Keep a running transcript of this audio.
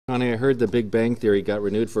Connie, I heard the Big Bang Theory got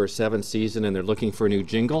renewed for a 7th season and they're looking for a new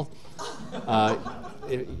jingle.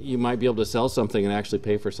 You might be able to sell something and actually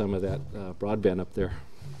pay for some of that broadband up there.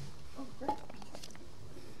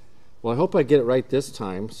 Well, I hope I get it right this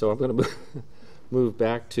time, so I'm going to move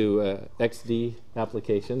back to XD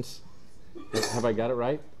applications. Have I got it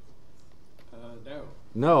right? No.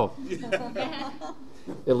 No.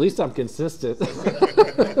 At least I'm consistent.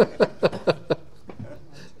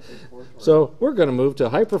 So we're going to move to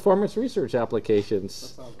high-performance research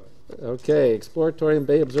applications. Okay, Exploratorium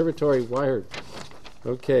Bay Observatory Wired.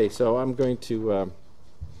 Okay, so I'm going to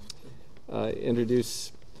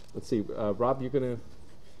introduce, let's see, Rob, you're going to?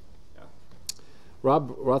 Yeah.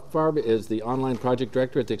 Rob Rothfarb is the online project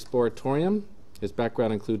director at the Exploratorium. His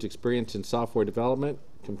background includes experience in software development,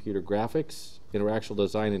 computer graphics, interactional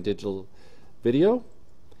design, and digital video.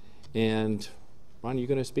 And Ron, you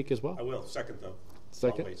going to speak as well? I will. Second, though.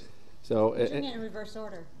 Second? Always. So, You're doing it in reverse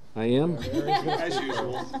order. I am? As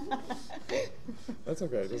usual. That's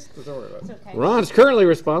okay. Just don't worry about it. Okay. Ron is currently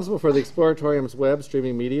responsible for the Exploratorium's web,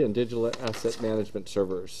 streaming media, and digital asset management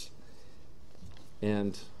servers.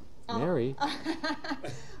 And Mary?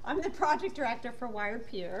 I'm the project director for Wired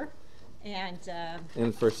Pier.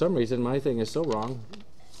 And for some reason, my thing is so wrong.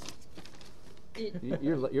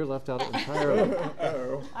 You're left out entirely.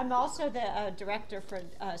 I'm also the director for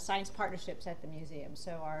science partnerships at the museum.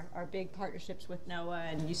 So our big partnerships with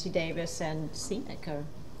NOAA and UC Davis and CNIC are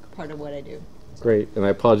part of what I do. Great, and I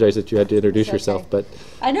apologize that you had to introduce It's yourself, okay. but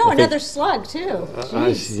I know, another slug too.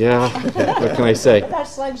 yeah. What can I say? That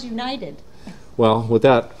Slugs United. Well, with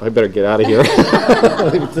that, I better get out of here.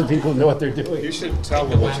 The people know what they're doing. You should tell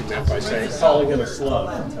them what you meant by saying calling it a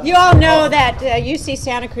slug. You all know that UC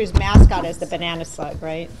Santa Cruz mascot is the banana slug,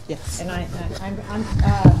 right? Yes. And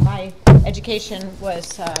my education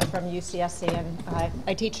was from UCSC, and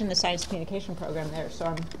I teach in the science communication program there, so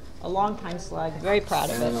I'm a longtime slug, very proud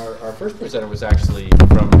of it. And our first presenter was actually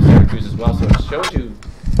from Santa Cruz as well, so it shows you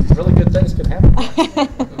really good things can happen,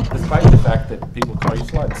 despite the fact that people call you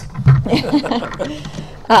slugs.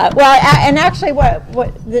 And actually,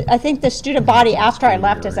 I think the student body after I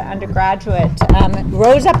left as an undergraduate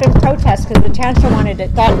rose up in protest because the chancellor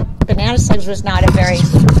thought banana slugs was not a very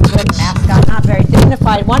good mascot, not very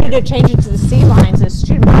dignified, wanted to change it to the sea lions. The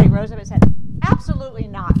student body rose up and said, absolutely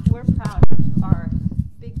not. We're proud of our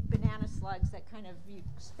big banana slugs that kind of, you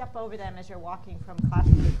step over them as you're walking from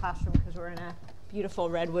classroom to classroom because we're in a beautiful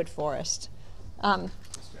redwood forest.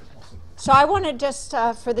 So I want to just,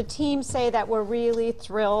 for the team, say that we're really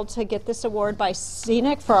thrilled to get this award by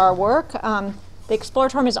CNIC for our work. The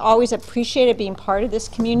Exploratorium has always appreciated being part of this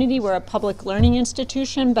community. We're a public learning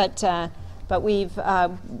institution, but we've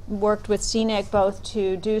worked with CNIC both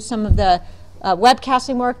to do some of the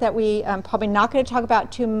webcasting work that we probably not going to talk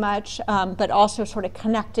about too much, but also sort of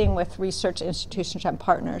connecting with research institutions and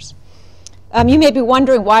partners. You may be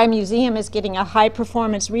wondering why a museum is getting a high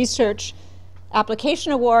performance research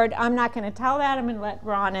application award. I'm not going to tell that. I'm going to let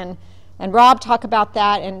Ron and Rob talk about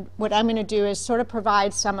that, and what I'm going to do is sort of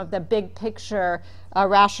provide some of the big picture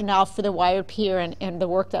rationale for the Wired Pier and the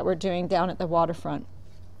work that we're doing down at the waterfront.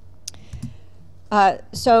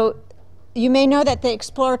 So you may know that the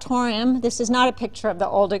Exploratorium, this is not a picture of the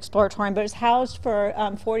old Exploratorium, but it's housed for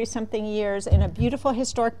 40-something years in a beautiful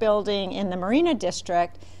historic building in the Marina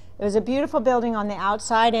District. It was a beautiful building on the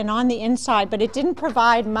outside and on the inside, but it didn't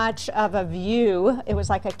provide much of a view. It was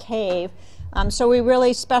like a cave. So we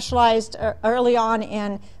really specialized early on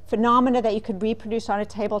in phenomena that you could reproduce on a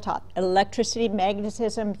tabletop. Electricity,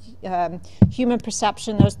 magnetism, human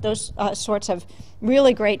perception, those sorts of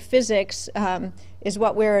really great physics is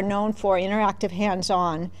what we're known for, interactive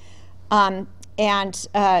hands-on.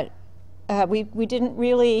 We didn't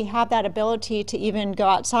really have that ability to even go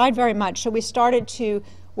outside very much, so we started to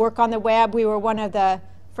work on the web. We were one of the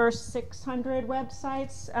first 600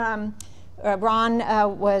 websites.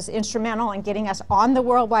 Ron was instrumental in getting us on the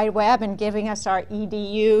World Wide Web and giving us our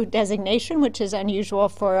EDU designation, which is unusual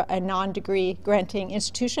for a non-degree granting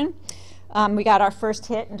institution. We got our first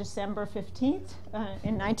hit in December 15th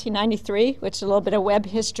in 1993, which is a little bit of web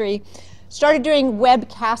history. Started doing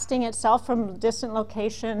webcasting itself from distant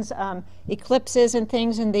locations, eclipses and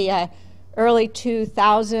things in the early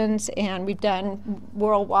 2000s, and we've done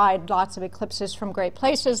worldwide lots of eclipses from great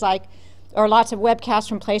places or lots of webcasts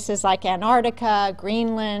from places like Antarctica,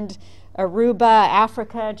 Greenland, Aruba,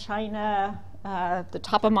 Africa, China, the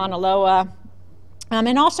top of Mauna Loa,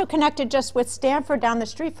 and also connected just with Stanford down the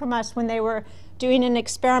street from us when they were doing an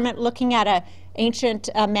experiment looking at an ancient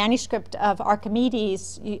manuscript of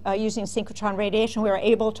Archimedes using synchrotron radiation. We were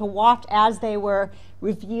able to watch as they were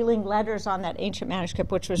revealing letters on that ancient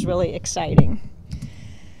manuscript, which was really exciting.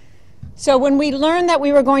 So when we learned that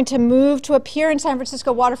we were going to move to a pier in San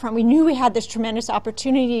Francisco waterfront, we knew we had this tremendous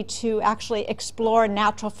opportunity to actually explore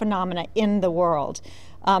natural phenomena in the world.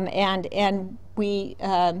 And we,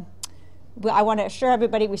 I want to assure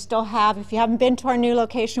everybody we still have, if you haven't been to our new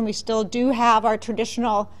location, we still do have our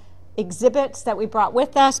traditional exhibits that we brought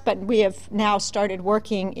with us, but we have now started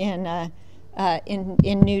working in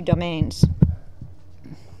new domains.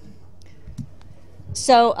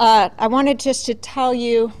 So I wanted just to tell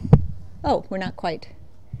you, oh, we're not quite.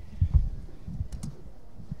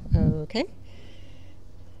 Okay.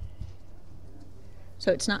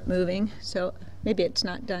 So it's not moving, so maybe it's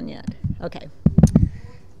not done yet. Okay.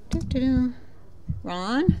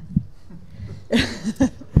 Ron?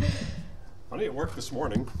 Funny, it worked this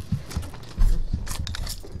morning.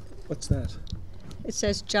 What's that? It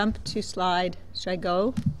says jump to slide. Should I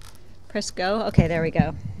go? Press go? Okay, there we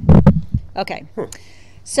go. Okay.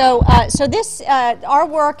 So, this, our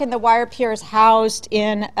work in the Wired Pier is housed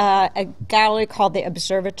in a gallery called the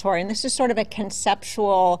Observatory, and this is sort of a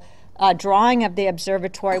conceptual drawing of the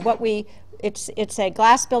observatory. It's a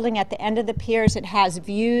glass building at the end of the piers. It has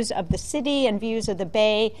views of the city and views of the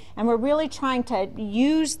bay, and we're really trying to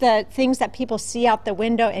use the things that people see out the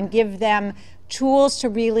window and give them tools to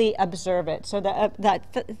really observe it. So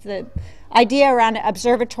the idea around an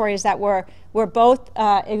observatory is that we're both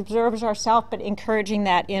observers ourselves, but encouraging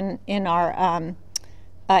that in our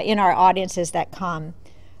audiences that come.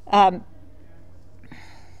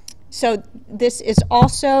 So this is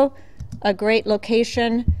also a great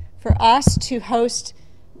location for us to host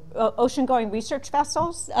ocean-going research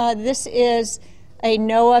vessels. This is a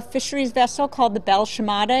NOAA fisheries vessel called the Belle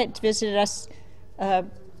Shimada. It visited us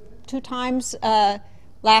 2 times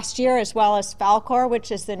last year, as well as Falcor,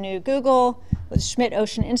 which is the new Google, the Schmidt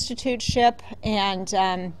Ocean Institute ship, and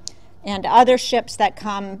other ships that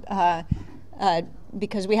come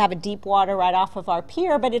because we have a deep water right off of our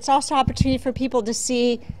pier, but it's also an opportunity for people to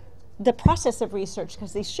see the process of research,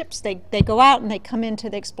 because these ships, they go out and they come into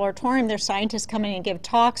the Exploratorium. Their scientists come in and give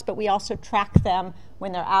talks, but we also track them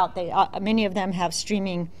when they're out. Many of them have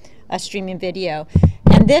streaming video.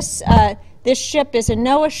 And this ship is a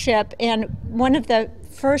NOAA ship, and one of the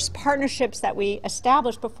first partnerships that we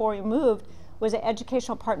established before we moved was an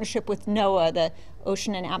educational partnership with NOAA, the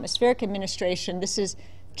Ocean and Atmospheric Administration. This is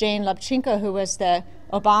Jane Lubchenco, who was the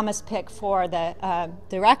Obama's pick for the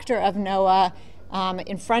director of NOAA,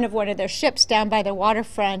 in front of one of their ships down by the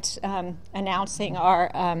waterfront, announcing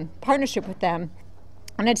our partnership with them.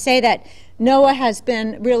 And I'd say that NOAA has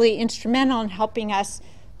been really instrumental in helping us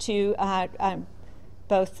to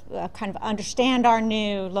both kind of understand our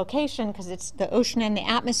new location, because it's the ocean and the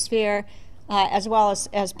atmosphere, as well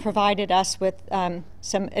as provided us with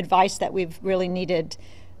some advice that we've really needed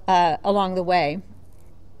along the way.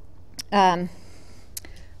 I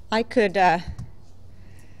could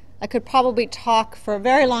probably talk for a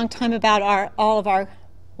very long time about all of our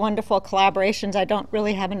wonderful collaborations. I don't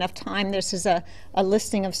really have enough time. This is a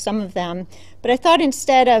listing of some of them. But I thought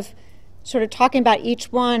instead of sort of talking about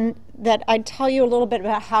each one, that I'd tell you a little bit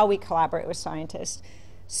about how we collaborate with scientists.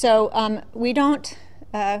 So we don't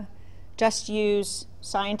just use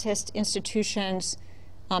scientists, institutions,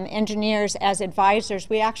 engineers as advisors.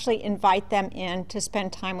 We actually invite them in to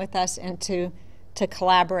spend time with us and to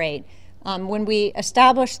collaborate. When we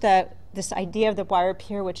established this idea of the Wired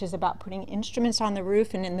Pier, which is about putting instruments on the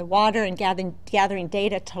roof and in the water and gathering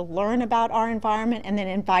data to learn about our environment, and then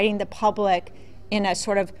inviting the public in a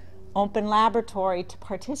sort of open laboratory to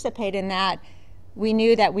participate in that, we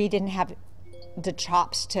knew that we didn't have the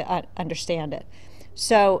chops to understand it.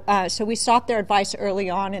 So we sought their advice early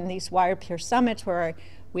on in these Wired Pier summits, where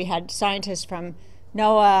we had scientists from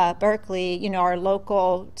NOAA, Berkeley, our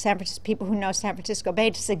local San Francisco people who know San Francisco Bay,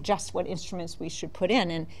 to suggest what instruments we should put in.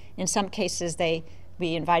 And in some cases,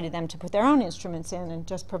 we invited them to put their own instruments in and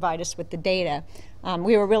just provide us with the data.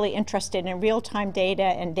 We were really interested in real-time data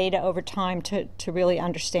and data over time to really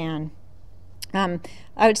understand. I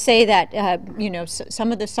would say that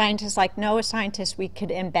some of the scientists, like NOAA scientists, we could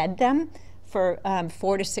embed them for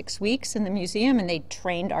 4 to 6 weeks in the museum, and they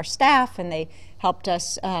trained our staff and they helped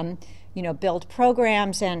us build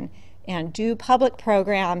programs and do public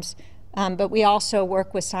programs, but we also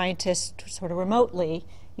work with scientists sort of remotely,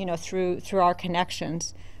 through our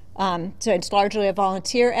connections. So it's largely a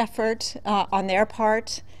volunteer effort on their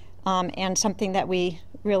part, and something that we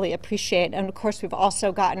really appreciate. And of course, we've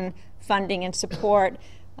also gotten funding and support.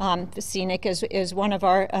 Scenic is one of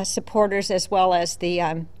our supporters, as well as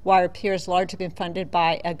the Wired Pier has largely been funded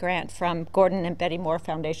by a grant from Gordon and Betty Moore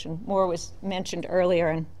Foundation. Moore was mentioned earlier,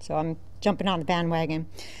 and so I'm jumping on the bandwagon.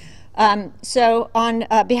 So on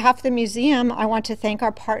behalf of the museum, I want to thank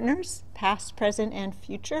our partners, past, present, and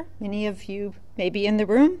future. Many of you may be in the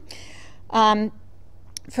room,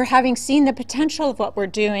 for having seen the potential of what we're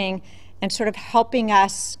doing and sort of helping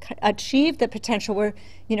us achieve the potential.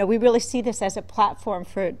 We really see this as a platform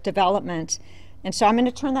for development. And so I'm going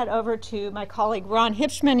to turn that over to my colleague Ron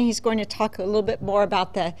Hipschman. He's going to talk a little bit more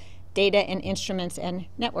about the data and instruments and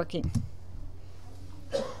networking.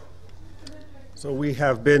 So we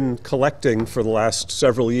have been collecting for the last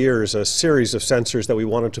several years a series of sensors that we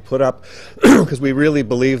wanted to put up because we really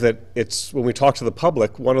believe that when we talk to the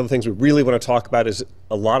public, one of the things we really want to talk about is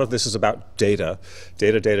a lot of this is about data,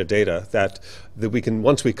 that we can,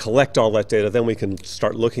 once we collect all that data, then we can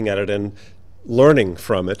start looking at it and learning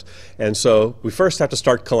from it. And so we first have to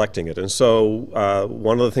start collecting it. And so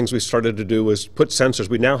one of the things we started to do was put sensors.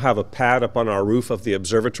 We now have a pad up on our roof of the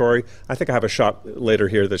observatory. I think I have a shot later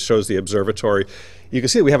here that shows the observatory. You can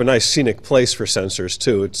see we have a nice scenic place for sensors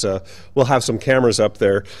too. We'll have some cameras up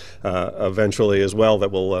there eventually as well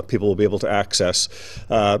that people will be able to access.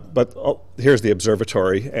 But here's the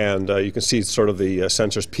observatory, and you can see sort of the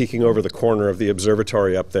sensors peeking over the corner of the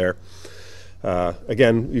observatory up there.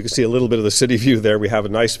 Again, you can see a little bit of the city view there. We have a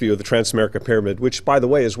nice view of the Transamerica Pyramid, which, by the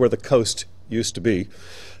way, is where the coast used to be.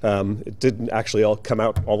 It didn't actually all come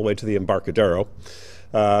out all the way to the Embarcadero.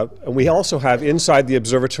 And we also have inside the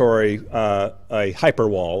observatory a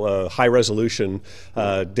hyperwall, a high-resolution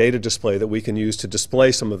data display that we can use to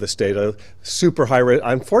display some of this data. Super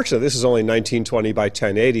unfortunately, this is only 1920 by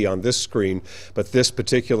 1080 on this screen, but this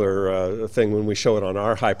particular thing, when we show it on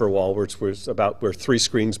our hyperwall, we're 3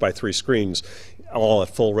 screens by 3 screens, all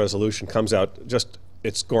at full resolution, comes out just.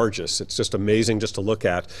 It's gorgeous. It's just amazing just to look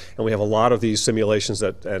at. And we have a lot of these simulations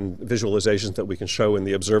and visualizations that we can show in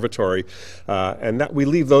the observatory. And that we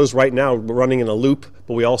leave those right now running in a loop,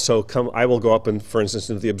 but we also I will go up and, for instance,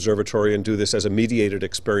 into the observatory and do this as a mediated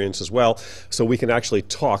experience as well, so we can actually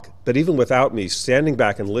talk. But even without me standing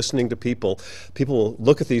back and listening to people will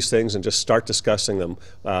look at these things and just start discussing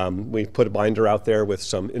them. We put a binder out there with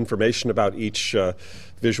some information about each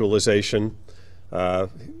visualization.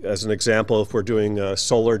 As an example, if we're doing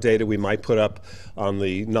solar data, we might put up on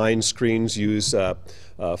the 9 screens, use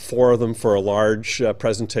 4 of them for a large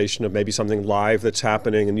presentation of maybe something live that's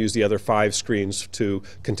happening, and use the other 5 screens to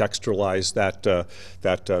contextualize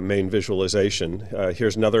that main visualization.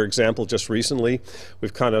 Here's another example just recently.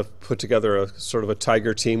 We've kind of put together a sort of a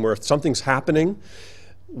tiger team where if something's happening,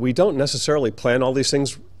 we don't necessarily plan all these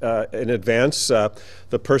things in advance.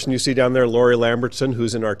 The person you see down there, Lori Lambertson,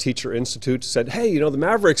 who's in our Teacher Institute, said, hey, the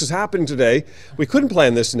Mavericks is happening today. We couldn't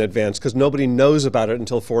plan this in advance because nobody knows about it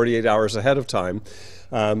until 48 hours ahead of time.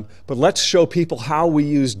 But let's show people how we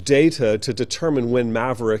use data to determine when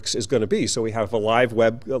Mavericks is going to be. So we have a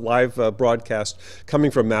live broadcast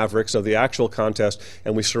coming from Mavericks of the actual contest,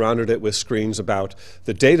 and we surrounded it with screens about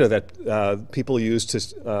the data that people use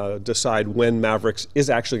to decide when Mavericks is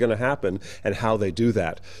actually going to happen and how they do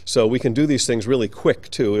that. So we can do these things really quick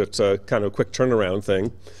too. It's a kind of a quick turnaround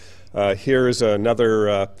thing. Here's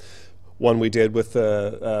another one we did with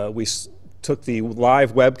we took the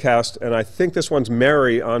live webcast, and I think this one's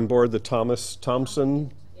Mary on board the Thomas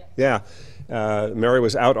Thompson. Yeah. Mary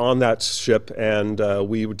was out on that ship, and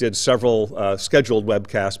we did several scheduled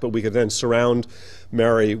webcasts, but we could then surround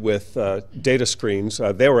Mary with data screens.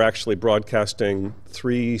 They were actually broadcasting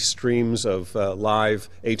 3 streams of live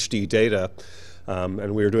HD data,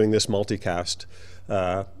 and we were doing this multicast.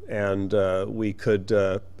 And we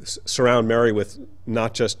could surround Mary with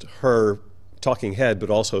not just her talking head,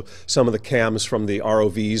 but also some of the cams from the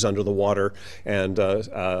ROVs under the water, and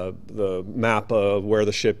the map of where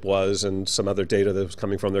the ship was, and some other data that was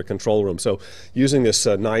coming from their control room. So using this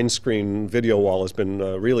 9-screen video wall has been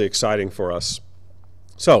really exciting for us.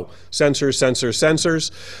 So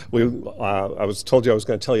sensors. I was told you I was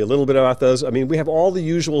going to tell you a little bit about those. I mean, we have all the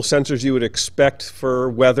usual sensors you would expect for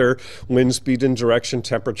weather: wind speed and direction,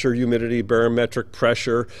 temperature, humidity, barometric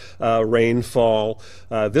pressure, rainfall.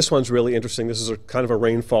 This one's really interesting. This is kind of a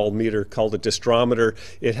rainfall meter called a disdrometer.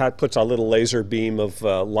 It puts a little laser beam of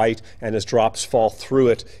light, and as drops fall through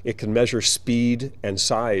it, it can measure speed and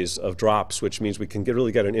size of drops, which means we can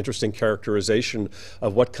really get an interesting characterization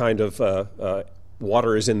of what kind of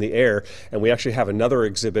water is in the air. And we actually have another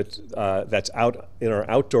exhibit that's out in our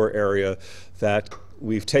outdoor area that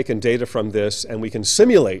we've taken data from this and we can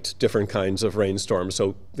simulate different kinds of rainstorms.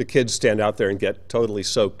 So the kids stand out there and get totally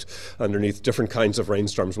soaked underneath different kinds of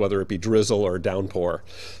rainstorms, whether it be drizzle or downpour.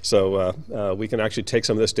 So we can actually take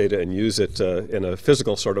some of this data and use it in a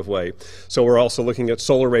physical sort of way. So we're also looking at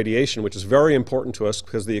solar radiation, which is very important to us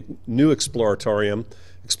because the new Exploratorium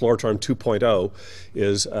 2.0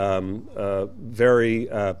 is a very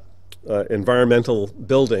environmental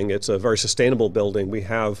building. It's a very sustainable building. We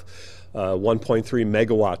have 1.3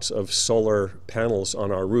 megawatts of solar panels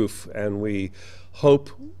on our roof, and we hope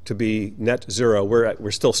to be net zero.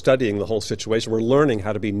 We're still studying the whole situation. We're learning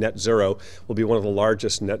how to be net zero. We'll be one of the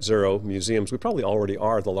largest net zero museums. We probably already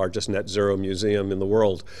are the largest net zero museum in the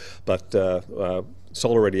world, but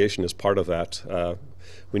solar radiation is part of that.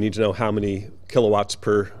 We need to know how many kilowatts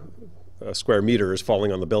per square meter is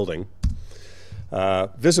falling on the building.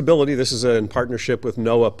 Visibility, this is in partnership with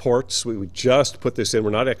NOAA Ports. We just put this in. We're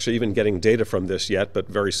not actually even getting data from this yet, but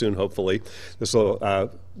very soon, hopefully. This will,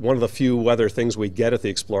 one of the few weather things we get at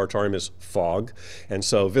the Exploratorium is fog, and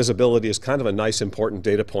so visibility is kind of a nice, important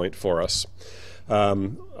data point for us.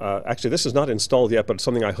 Actually, this is not installed yet, but it's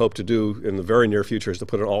something I hope to do in the very near future is to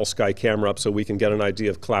put an all-sky camera up so we can get an idea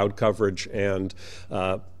of cloud coverage and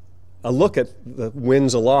a look at the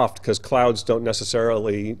winds aloft, because clouds don't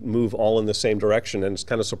necessarily move all in the same direction, and it's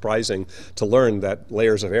kind of surprising to learn that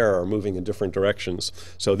layers of air are moving in different directions.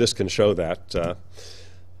 So this can show that.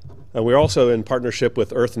 And we're also in partnership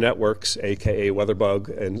with Earth Networks, aka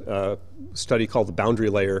Weatherbug, and a study called the Boundary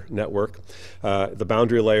Layer Network. The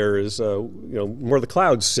boundary layer is where the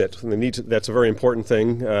clouds sit, and that's a very important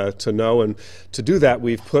thing to know. And to do that,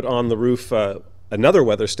 we've put on the roof another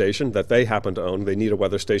weather station that they happen to own. They need a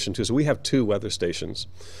weather station too, so we have 2 weather stations.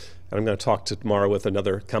 And I'm going to talk tomorrow with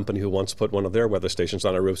another company who wants to put one of their weather stations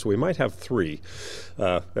on our roof, so we might have 3.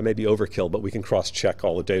 That may be overkill, but we can cross-check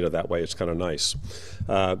all the data that way. It's kind of nice.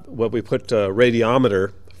 We put a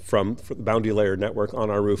radiometer from the Boundary Layer Network on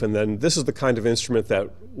our roof, and then this is the kind of instrument that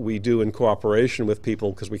we do in cooperation with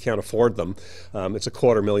people because we can't afford them. It's a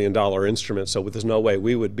 $250,000 instrument, so there's no way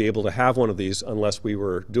we would be able to have one of these unless we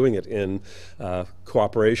were doing it in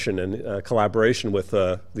cooperation and collaboration with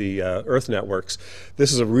the Earth Networks.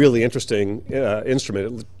 This is a really interesting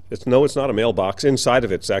instrument. It's not a mailbox. Inside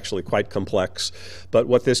of it's actually quite complex, but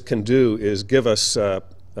what this can do is give us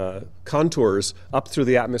contours up through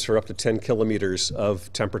the atmosphere up to 10 kilometers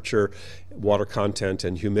of temperature, water content,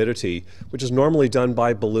 and humidity, which is normally done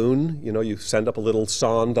by balloon. You send up a little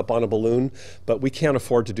sonde up on a balloon, but we can't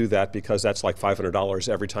afford to do that because that's like $500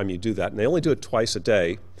 every time you do that. And they only do it twice a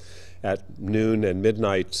day at noon and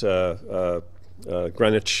midnight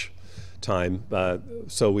Greenwich time.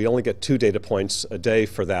 So we only get 2 data points a day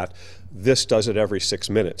for that. This does it every 6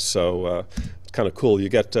 minutes. So kind of cool. You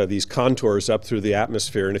get these contours up through the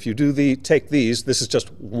atmosphere, and if you take these, this is just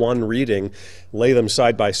one reading, lay them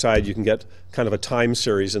side by side, you can get kind of a time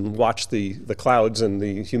series and watch the clouds and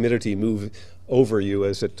the humidity move over you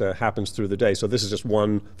as it happens through the day. So this is just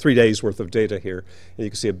 3 days worth of data here, and you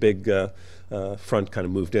can see a big front kind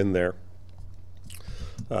of moved in there.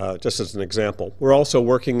 Just as an example. We're also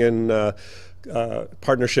working in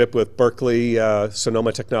partnership with Berkeley,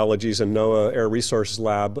 Sonoma Technologies, and NOAA Air Resources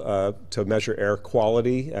Lab to measure air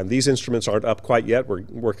quality. And these instruments aren't up quite yet. We're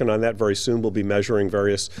working on that very soon. We'll be measuring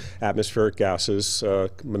various atmospheric gases,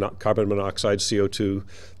 carbon monoxide, CO2,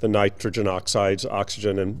 the nitrogen oxides,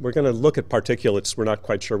 oxygen, and we're going to look at particulates. We're not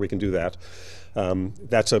quite sure we can do that.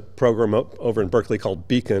 That's a program over in Berkeley called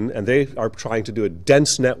Beacon, and they are trying to do a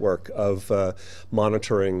dense network of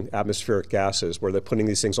monitoring atmospheric gases where they're putting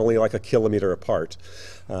these things only like a kilometer apart.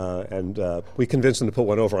 And we convinced them to put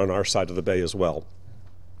one over on our side of the bay as well.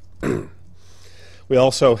 We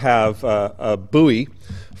also have a buoy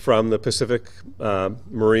from the Pacific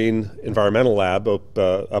Marine Environmental Lab up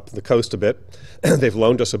the coast a bit. They've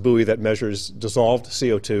loaned us a buoy that measures dissolved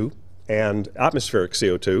CO2 and atmospheric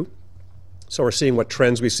CO2. So we're seeing what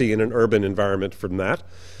trends we see in an urban environment from that.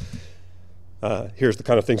 Here's the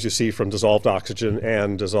kind of things you see from dissolved oxygen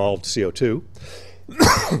and dissolved CO2.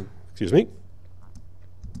 Excuse me.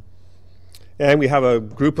 And we have a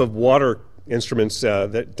group of water instruments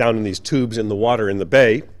that down in these tubes in the water in the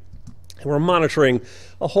bay. And we're monitoring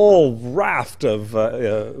a whole raft of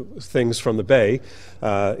things from the bay,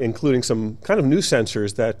 including some kind of new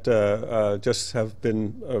sensors that just have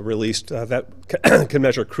been released that can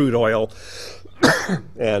measure crude oil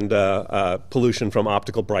and pollution from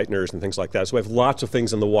optical brighteners and things like that. So we have lots of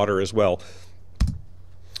things in the water as well.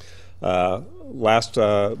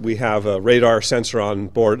 We have a radar sensor on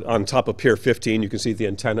board on top of Pier 15. You can see the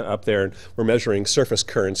antenna up there, and we're measuring surface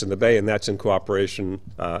currents in the bay, and that's in cooperation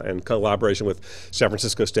and collaboration with San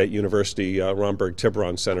Francisco State University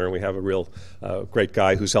Romberg-Tiburon Center, and we have a real great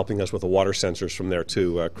guy who's helping us with the water sensors from there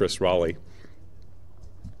too, Chris Raleigh.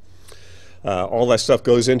 All that stuff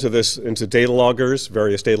goes into data loggers.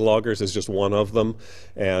 Various data loggers is just one of them.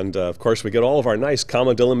 And of course, we get all of our nice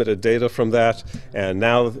comma delimited data from that. And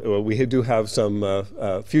now we do have some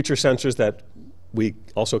future sensors that we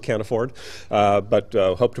also can't afford, but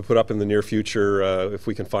hope to put up in the near future if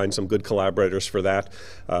we can find some good collaborators for that.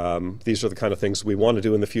 These are the kind of things we want to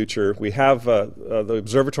do in the future. We have, the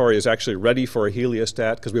observatory is actually ready for a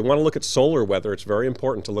heliostat because we want to look at solar weather. It's very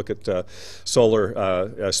important to look at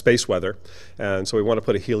solar space weather. And so we want to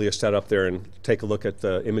put a heliostat up there and take a look at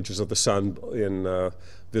the images of the sun in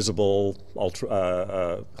visible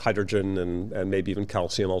hydrogen and maybe even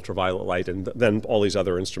calcium ultraviolet light, and then all these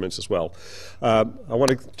other instruments as well. I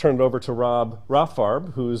want to turn it over to Rob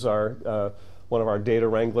Rothfarb, who's one of our data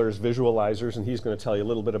wranglers, visualizers, and he's going to tell you a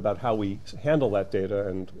little bit about how we handle that data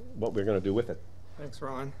and what we're going to do with it. Thanks,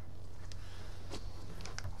 Ron.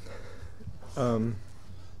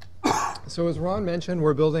 So as Ron mentioned,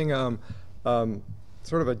 we're building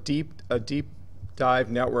sort of a deep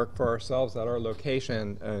dive network for ourselves at our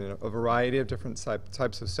location, and a variety of different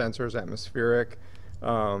types of sensors, atmospheric,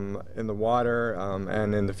 in the water,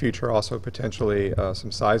 and in the future also potentially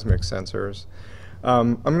some seismic sensors.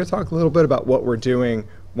 I'm going to talk a little bit about what we're doing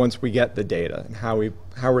once we get the data and how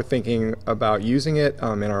we're thinking about using it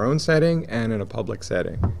in our own setting and in a public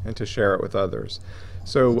setting, and to share it with others.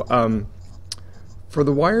 So for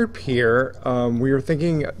the Wired Pier, we were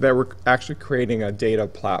thinking that we're actually creating a data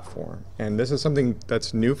platform. And this is something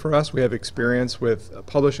that's new for us. We have experience with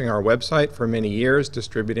publishing our website for many years,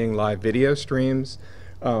 distributing live video streams.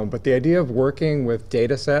 But the idea of working with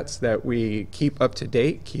data sets that we keep up to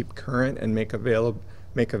date, keep current, and make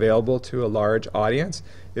available to a large audience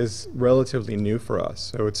is relatively new for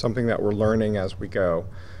us. So it's something that we're learning as we go.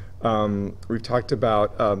 We've talked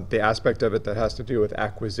about the aspect of it that has to do with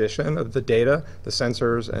acquisition of the data, the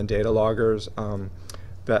sensors and data loggers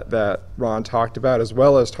that Ron talked about, as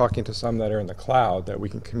well as talking to some that are in the cloud that we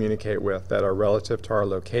can communicate with that are relative to our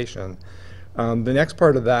location. The next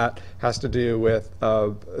part of that has to do with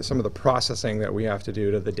some of the processing that we have to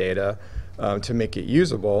do to the data to make it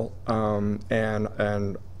usable,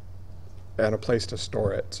 and a place to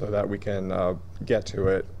store it so that we can get to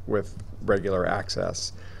it with regular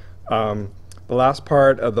access. The last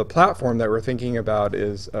part of the platform that we're thinking about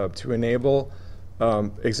is to enable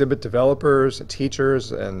exhibit developers,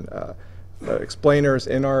 teachers, and explainers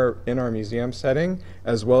in our museum setting,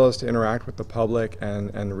 as well as to interact with the public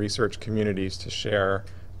and research communities to share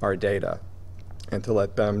our data and to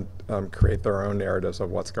let them create their own narratives of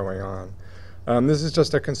what's going on. This is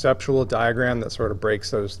just a conceptual diagram that sort of breaks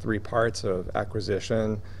those three parts of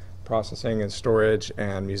acquisition, processing and storage,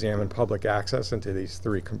 and museum and public access into these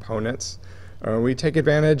three components. We take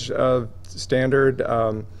advantage of standard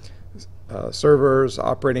servers,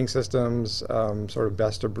 operating systems, sort of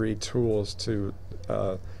best-of-breed tools to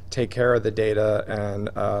take care of the data, and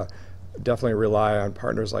definitely rely on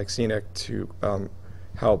partners like Scenic to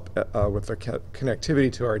help with the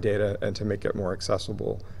connectivity to our data and to make it more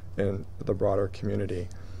accessible in the broader community.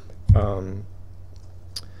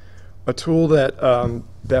 A tool that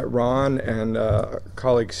that Ron and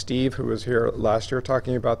colleague Steve, who was here last year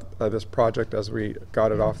talking about this project as we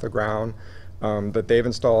got it off the ground, that they've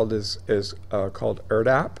installed is called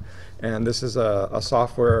ERDAP, and this is a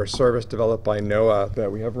software service developed by NOAA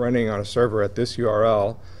that we have running on a server at this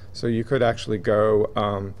URL. So you could actually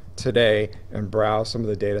go today and browse some of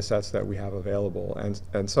the data sets that we have available,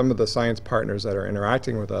 and some of the science partners that are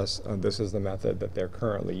interacting with us, this is the method that they're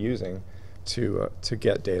currently using to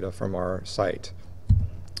get data from our site.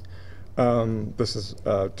 This is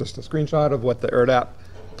just a screenshot of what the ERDAP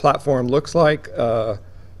platform looks like. It's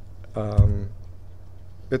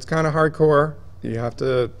kind of hardcore. You have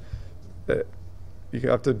to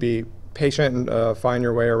be patient and find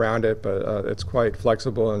your way around it, but it's quite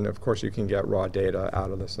flexible, and of course you can get raw data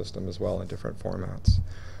out of the system as well in different formats.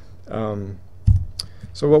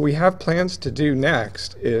 So what we have plans to do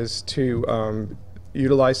next is to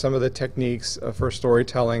utilize some of the techniques for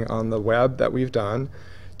storytelling on the web that we've done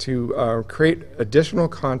to create additional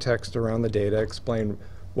context around the data, explain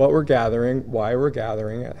what we're gathering, why we're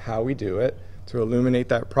gathering it, how we do it, to illuminate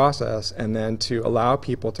that process, and then to allow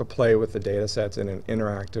people to play with the data sets in an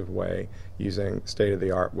interactive way using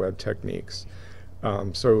state-of-the-art web techniques.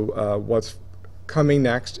 What's coming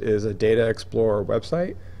next is a Data Explorer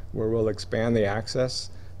website where we'll expand the access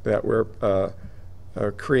that we're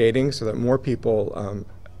creating so that more people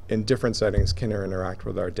in different settings can interact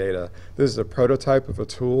with our data. This is a prototype of a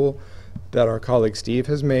tool that our colleague Steve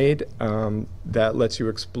has made that lets you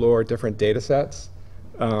explore different data sets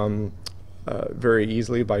very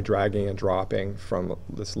easily by dragging and dropping from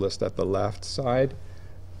this list at the left side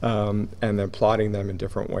and then plotting them in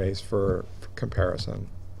different ways for comparison.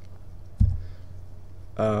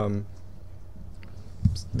 The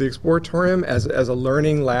Exploratorium as a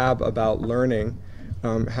learning lab about learning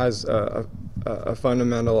has a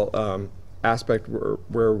fundamental aspect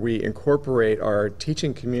where we incorporate our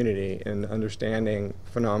teaching community in understanding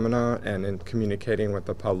phenomena and in communicating with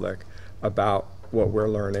the public about what we're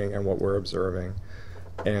learning and what we're observing.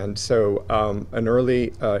 And so an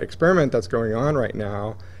early experiment that's going on right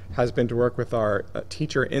now has been to work with our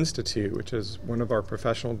Teacher Institute, which is one of our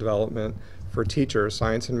professional development for teachers,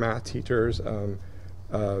 science and math teachers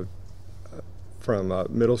from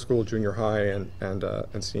middle school, junior high, and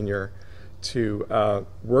senior, to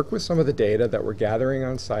work with some of the data that we're gathering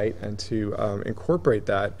on site and to incorporate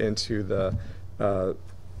that into the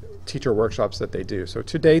teacher workshops that they do. So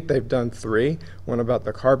to date, they've done 3, one about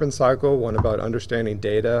the carbon cycle, one about understanding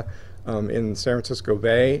data in San Francisco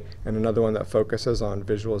Bay, and another one that focuses on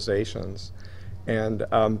visualizations. And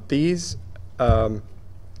these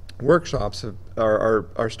workshops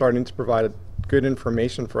are starting to provide good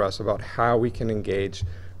information for us about how we can engage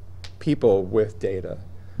people with data.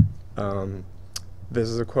 This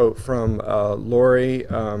is a quote from Lori,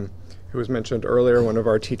 who was mentioned earlier, one of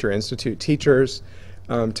our Teacher Institute teachers,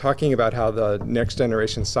 talking about how the next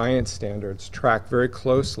generation science standards track very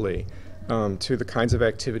closely to the kinds of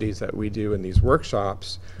activities that we do in these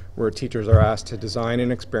workshops, where teachers are asked to design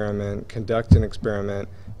an experiment, conduct an experiment,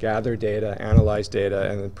 gather data, analyze data,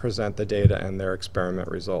 and then present the data and their experiment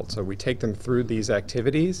results. So we take them through these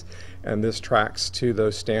activities, and this tracks to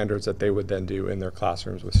those standards that they would then do in their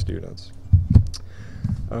classrooms with students.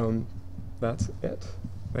 That's it.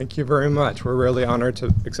 Thank you very much. We're really honored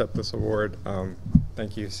to accept this award.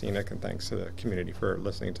 Thank you, Scenic, and thanks to the community for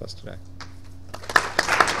listening to us today.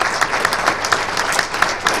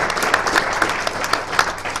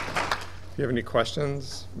 If you have any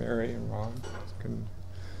questions, Mary and Ron can.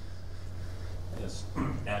 Yes,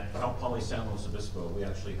 at Cal Poly San Luis Obispo, we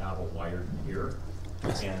actually have a wired pier,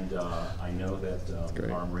 and I know that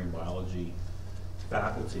our marine biology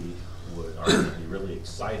faculty are going to be really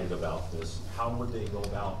excited about this. How would they go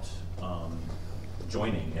about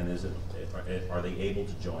joining, and are they able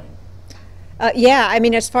to join? Yeah, I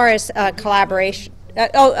mean, as far as collaboration,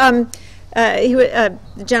 the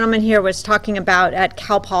gentleman here was talking about at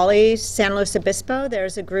Cal Poly San Luis Obispo,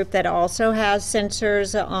 there's a group that also has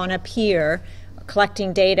sensors on a pier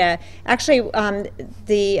collecting data. Actually,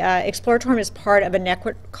 the Exploratorium is part of a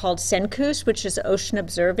network called SENCUS, which is Ocean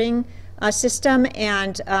Observing System,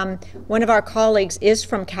 and one of our colleagues is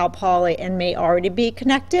from Cal Poly and may already be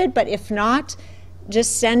connected, but if not,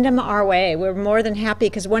 just send them our way. We're more than happy,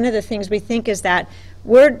 because one of the things we think is that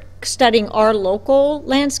we're studying our local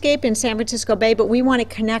landscape in San Francisco Bay, but we want to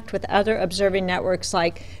connect with other observing networks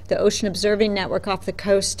like the Ocean Observing Network off the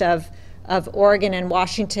coast of Oregon and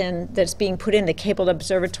Washington that's being put in, the Cabled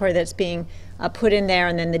Observatory that's being put in there,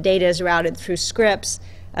 and then the data is routed through Scripps,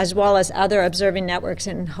 as well as other observing networks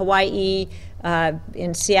in Hawaii,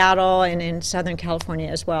 in Seattle, and in Southern California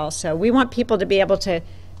as well. So we want people to be able to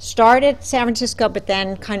start at San Francisco, but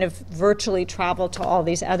then kind of virtually travel to all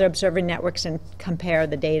these other observing networks and compare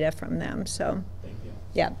the data from them. So, Thank you.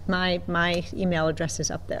 yeah, my email address is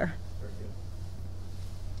up there. Very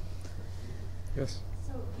good. Yes.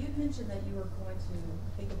 So you'd mentioned that you were going to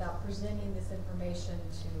think about presenting this information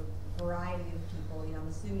to a variety of people. You know, I'm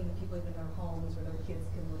assuming the people even in their homes where their kids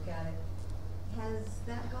can look at it. Has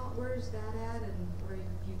that gone? Where's that at, and what are your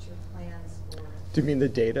future plans for it? Do you mean the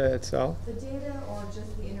data itself? The data, or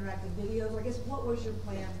just the interactive videos? I guess what was your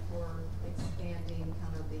plan for expanding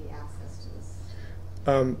kind of the access to this?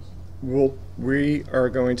 We are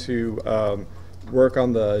going to work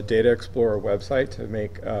on the Data Explorer website to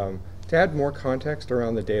make to add more context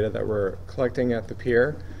around the data that we're collecting at the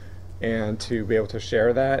pier, and to be able to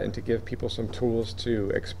share that and to give people some tools to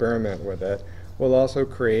experiment with it. We'll also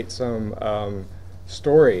create some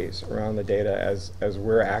stories around the data as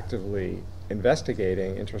we're actively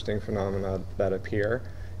investigating interesting phenomena that appear,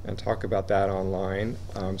 and talk about that online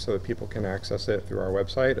so that people can access it through our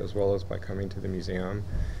website as well as by coming to the museum.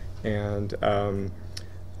 And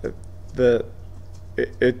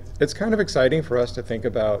it's kind of exciting for us to think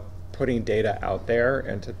about putting data out there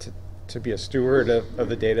and to be a steward of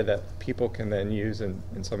the data that people can then use in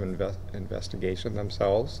some investigation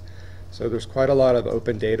themselves. So there's quite a lot of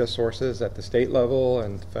open data sources at the state level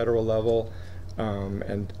and federal level,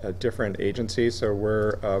 and different agencies. So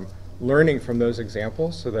we're learning from those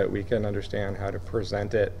examples so that we can understand how to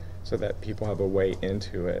present it so that people have a way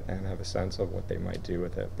into it and have a sense of what they might do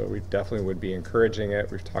with it. But we definitely would be encouraging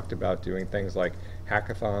it. We've talked about doing things like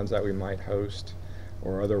hackathons that we might host,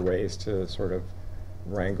 or other ways to sort of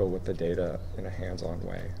wrangle with the data in a hands-on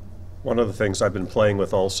way. One of the things I've been playing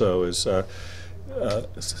with also is a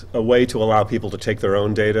way to allow people to take their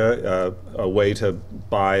own data, a way to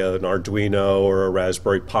buy an Arduino or a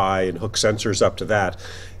Raspberry Pi and hook sensors up to that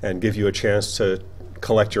and give you a chance to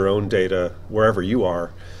collect your own data wherever you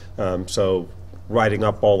are. So writing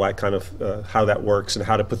up all that kind of how that works and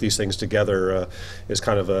how to put these things together is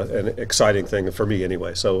kind of an exciting thing for me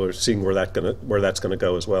anyway. So we're seeing where that's gonna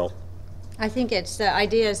go as well. I think it's the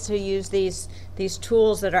idea is to use these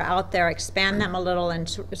tools that are out there, expand them a little, and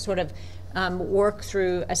sort of work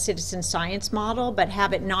through a citizen science model, but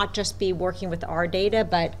have it not just be working with our data,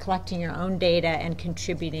 but collecting your own data and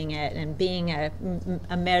contributing it and being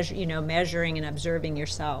a measure, measuring and observing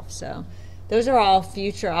yourself. So those are all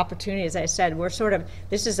future opportunities. As I said,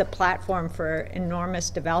 this is a platform for enormous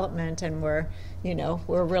development, and we're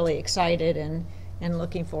really excited and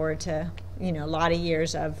looking forward to, a lot of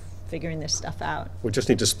years of figuring this stuff out. We just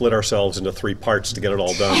need to split ourselves into 3 parts to get it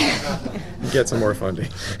all done. Get some more funding.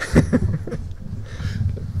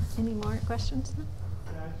 Any more questions?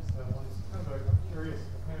 Yeah, I just kind of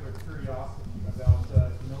a curiosity about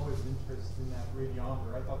NOAA's interest in that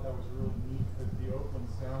radiometer. I thought that was really neat because the Oakland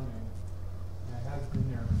sounding has been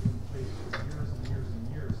there in place for years and years and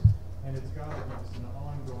years, and it's got to be just an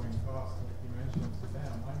ongoing cost, like you mentioned, to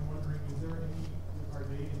them. I'm wondering, are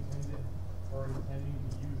they intending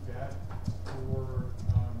to use that for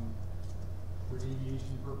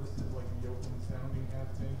radiation purposes, like the Oakland sounding has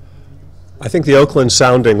been used? I think the Oakland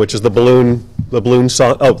sounding, which is the balloon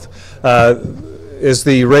is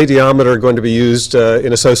the radiometer going to be used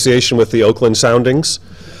in association with the Oakland soundings?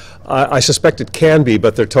 I suspect it can be,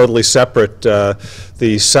 but they're totally separate.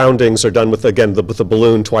 The soundings are done with the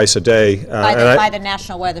balloon twice a day. By the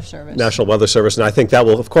National Weather Service. National Weather Service, and I think that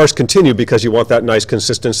will, of course, continue because you want that nice,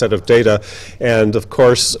 consistent set of data. And, of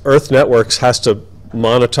course, Earth Networks has to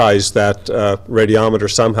monetize that radiometer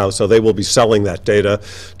somehow, so they will be selling that data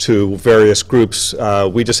to various groups.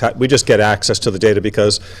 We just get access to the data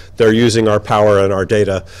because they're using our power and our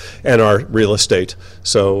data and our real estate.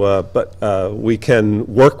 So, but we can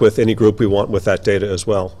work with any group we want with that data as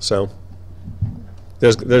well. So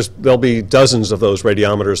there'll be dozens of those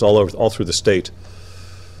radiometers all through the state.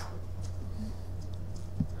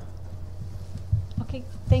 Okay,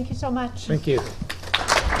 thank you so much. Thank you.